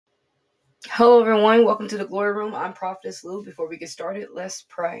Hello, everyone. Welcome to the Glory Room. I'm Prophetess Lou. Before we get started, let's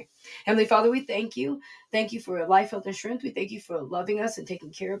pray. Heavenly Father, we thank you. Thank you for your life, health, and strength. We thank you for loving us and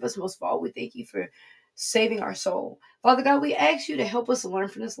taking care of us. Most of all, we thank you for saving our soul. Father God, we ask you to help us learn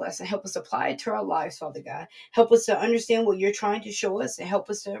from this lesson. Help us apply it to our lives, Father God. Help us to understand what you're trying to show us and help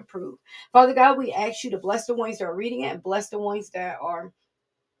us to improve. Father God, we ask you to bless the ones that are reading it and bless the ones that are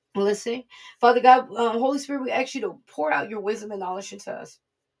listening. Father God, Holy Spirit, we ask you to pour out your wisdom and knowledge into us.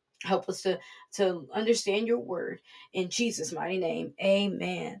 Help us to understand your word in Jesus' mighty name.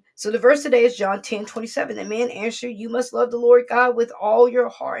 Amen. So the verse today is John 10:27. The man answered, "You must love the Lord God with all your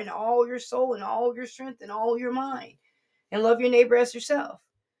heart and all your soul and all your strength and all your mind, and love your neighbor as yourself."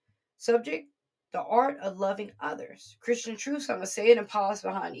 Subject: the art of loving others. Christian truths. I'm going to say it and pause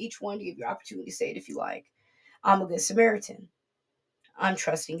behind each one to give you opportunity to say it if you like. I'm a good Samaritan. I'm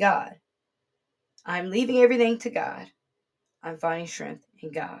trusting God. I'm leaving everything to God. I'm finding strength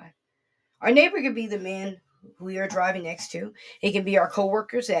in God. Our neighbor could be the man we are driving next to. It can be our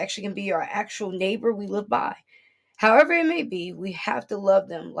coworkers. It actually can be our actual neighbor we live by. However it may be, we have to love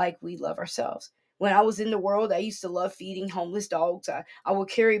them like we love ourselves. When I was in the world, I used to love feeding homeless dogs. I would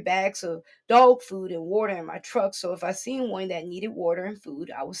carry bags of dog food and water in my truck. So if I seen one that needed water and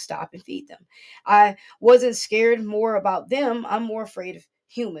food, I would stop and feed them. I wasn't scared more about them. I'm more afraid of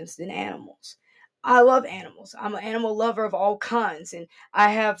humans than animals. I love animals. I'm an animal lover of all kinds, and I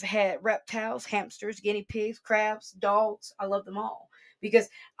have had reptiles, hamsters, guinea pigs, crabs, dogs. I love them all because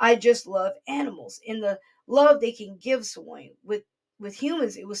I just love animals. And the love they can give someone with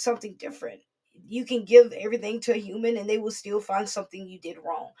humans, it was something different. You can give everything to a human and they will still find something you did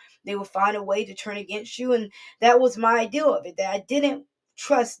wrong. They will find a way to turn against you, and that was my ideal of it, that I didn't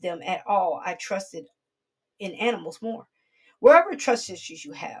trust them at all. I trusted in animals more. Wherever trust issues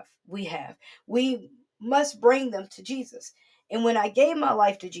we must bring them to Jesus. And when I gave my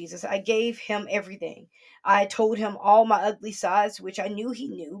life to Jesus, I gave him everything. I told him all my ugly sides, which I knew he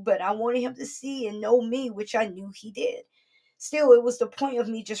knew, but I wanted him to see and know me, which I knew he did. Still, it was the point of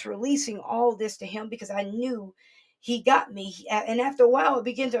me just releasing all this to him because I knew he got me. And after a while, I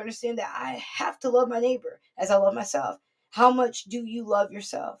began to understand that I have to love my neighbor as I love myself. How much do you love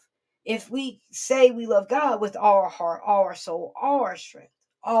yourself? If we say we love God with all our heart, all our soul, all our strength,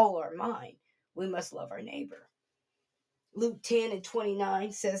 all our mind, we must love our neighbor. Luke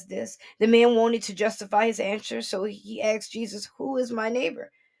 10:29 says this. The man wanted to justify his answer, so he asked Jesus, "Who is my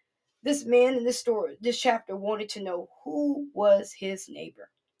neighbor?" This man in this story, this chapter, wanted to know who was his neighbor.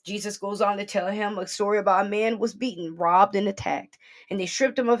 Jesus goes on to tell him a story about a man who was beaten, robbed, and attacked, and they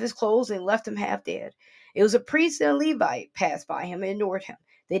stripped him of his clothes and left him half dead. It was a priest and a Levite passed by him and ignored him.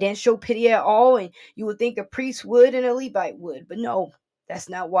 They didn't show pity at all, and you would think a priest would and a Levite would, but no, that's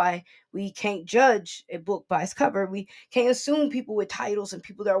not why we can't judge a book by its cover. We can't assume people with titles and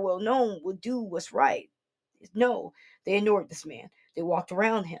people that are well known will do what's right. No, they ignored this man. They walked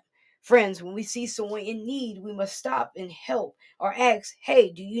around him. Friends, when we see someone in need, we must stop and help or ask,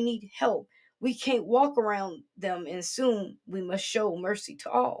 "Hey, do you need help?" We can't walk around them and assume. We must show mercy to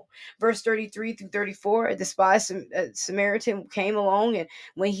all. Verse 33 through 34, a despised Samaritan came along, and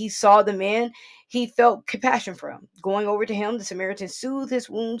when he saw the man, he felt compassion for him. Going over to him, the Samaritan soothed his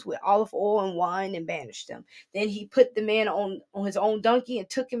wounds with olive oil and wine and bandaged him. Then he put the man on his own donkey and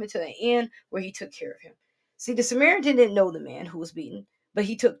took him into the inn where he took care of him. See, the Samaritan didn't know the man who was beaten, but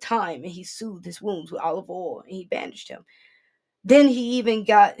he took time and he soothed his wounds with olive oil and he bandaged him. Then he even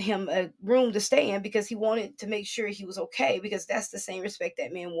got him a room to stay in because he wanted to make sure he was okay, because that's the same respect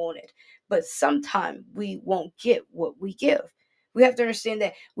that man wanted. But sometimes we won't get what we give. We have to understand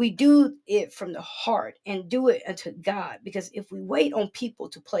that we do it from the heart and do it unto God, because if we wait on people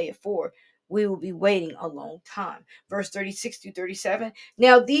to play it forward, we will be waiting a long time. Verse 36 through 37.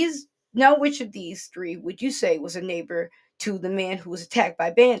 Now which of these three would you say was a neighbor to the man who was attacked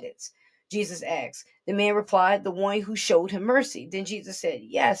by bandits? Jesus asked. The man replied, "The one who showed him mercy." Then Jesus said,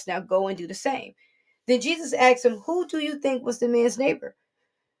 "Yes, now go and do the same." Then Jesus asked him, "Who do you think was the man's neighbor?"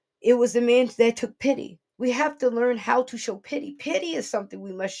 It was the man that took pity. We have to learn how to show pity. Pity is something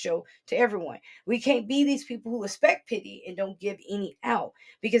we must show to everyone. We can't be these people who expect pity and don't give any out,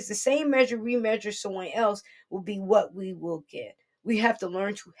 because the same measure we measure someone else will be what we will get. We have to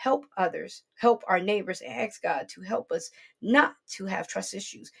learn to help others, help our neighbors, and ask God to help us not to have trust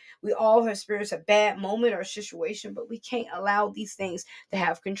issues. We all have experienced a bad moment or situation, but we can't allow these things to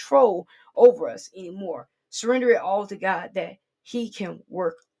have control over us anymore. Surrender it all to God, that he can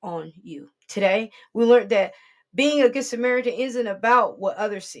work on you. Today, we learned that being a good Samaritan isn't about what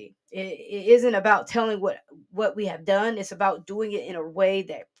others see. It isn't about telling what we have done. It's about doing it in a way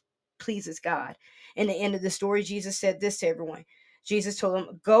that pleases God. In the end of the story, Jesus said this to everyone. Jesus told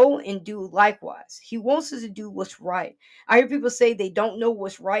them, go and do likewise. He wants us to do what's right. I hear people say they don't know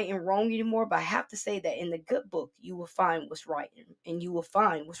what's right and wrong anymore, but I have to say that in the good book, you will find what's right and you will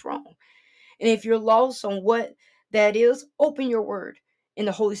find what's wrong. And if you're lost on what that is, open your word and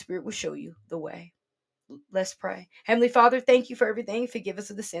the Holy Spirit will show you the way. Let's pray. Heavenly Father, thank you for everything. Forgive us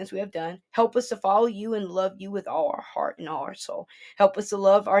of the sins we have done. Help us to follow you and love you with all our heart and all our soul. Help us to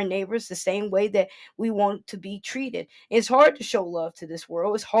love our neighbors the same way that we want to be treated. It's hard to show love to this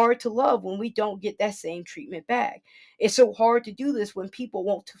world. It's hard to love when we don't get that same treatment back. It's so hard to do this when people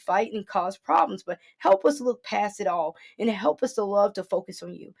want to fight and cause problems, but help us look past it all and help us to love to focus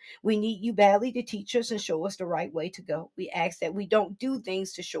on you. We need you badly to teach us and show us the right way to go. We ask that we don't do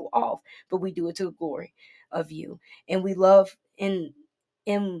things to show off, but we do it to the glory of you. And we love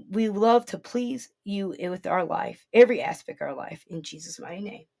to please you with our life, every aspect of our life, in Jesus' mighty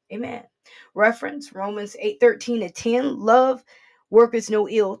name. Amen. Reference Romans 8:13-10. Love worketh no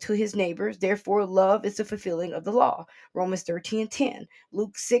ill to his neighbors, therefore love is the fulfilling of the law. Romans 13:10.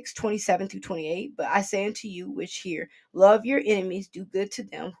 Luke 6:27-28. But I say unto you which hear, love your enemies, do good to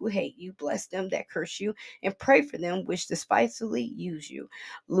them who hate you, bless them that curse you, and pray for them which despitefully use you.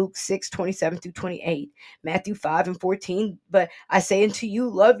 Luke 6:27-28. Matthew 5:14. But I say unto you,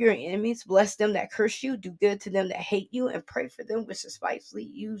 love your enemies, bless them that curse you, do good to them that hate you, and pray for them which despitefully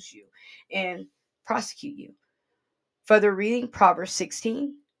use you and prosecute you. Further reading, Proverbs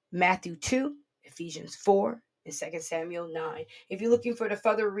 16, Matthew 2, Ephesians 4, and 2 Samuel 9. If you're looking for the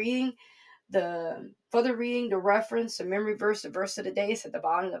the reference, the memory verse, the verse of the day is at the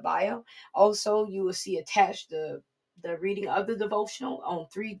bottom of the bio. Also, you will see attached the reading of the devotional on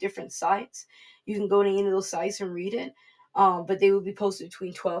 3 different sites. You can go to any of those sites and read it. But they will be posted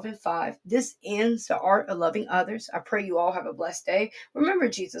between 12 and 5. This ends the art of loving others. I pray you all have a blessed day. Remember,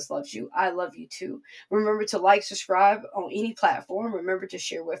 Jesus loves you. I love you too. Remember to like, subscribe on any platform. Remember to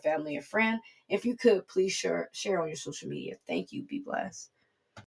share with family and friend. If you could, please share on your social media. Thank you. Be blessed.